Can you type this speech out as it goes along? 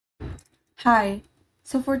Hi,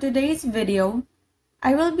 so for today's video,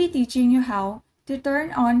 I will be teaching you how to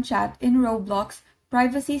turn on chat in Roblox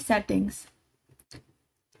privacy settings.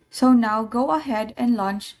 So now go ahead and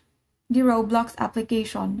launch the Roblox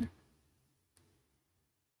application.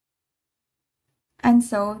 And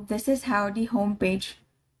so this is how the homepage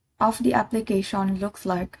of the application looks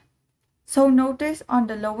like. So notice on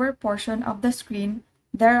the lower portion of the screen,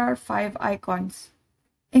 there are 5 icons,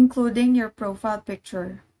 including your profile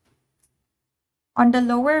picture. On the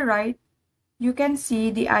lower right, you can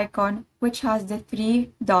see the icon which has the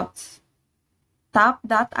 3 dots. Tap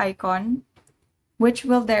that icon, which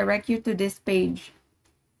will direct you to this page.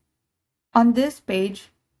 On this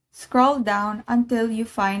page, scroll down until you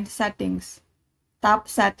find Settings. Tap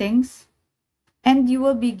Settings, and you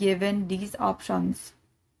will be given these options.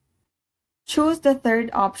 Choose the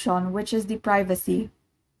third option, which is the Privacy.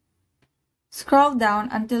 Scroll down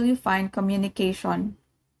until you find Communication.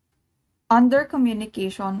 Under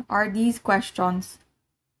Communication are these questions: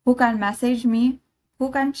 who can message me, who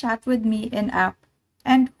can chat with me in-app,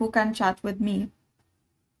 and who can chat with me.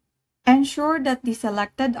 Ensure that the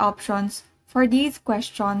selected options for these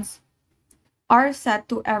questions are set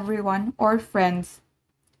to everyone or friends.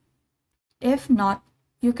 If not,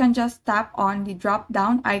 you can just tap on the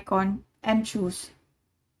drop-down icon and choose.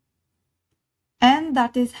 And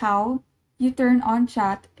that is how you turn on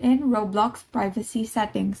chat in Roblox privacy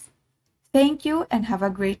settings. Thank you and have a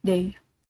great day.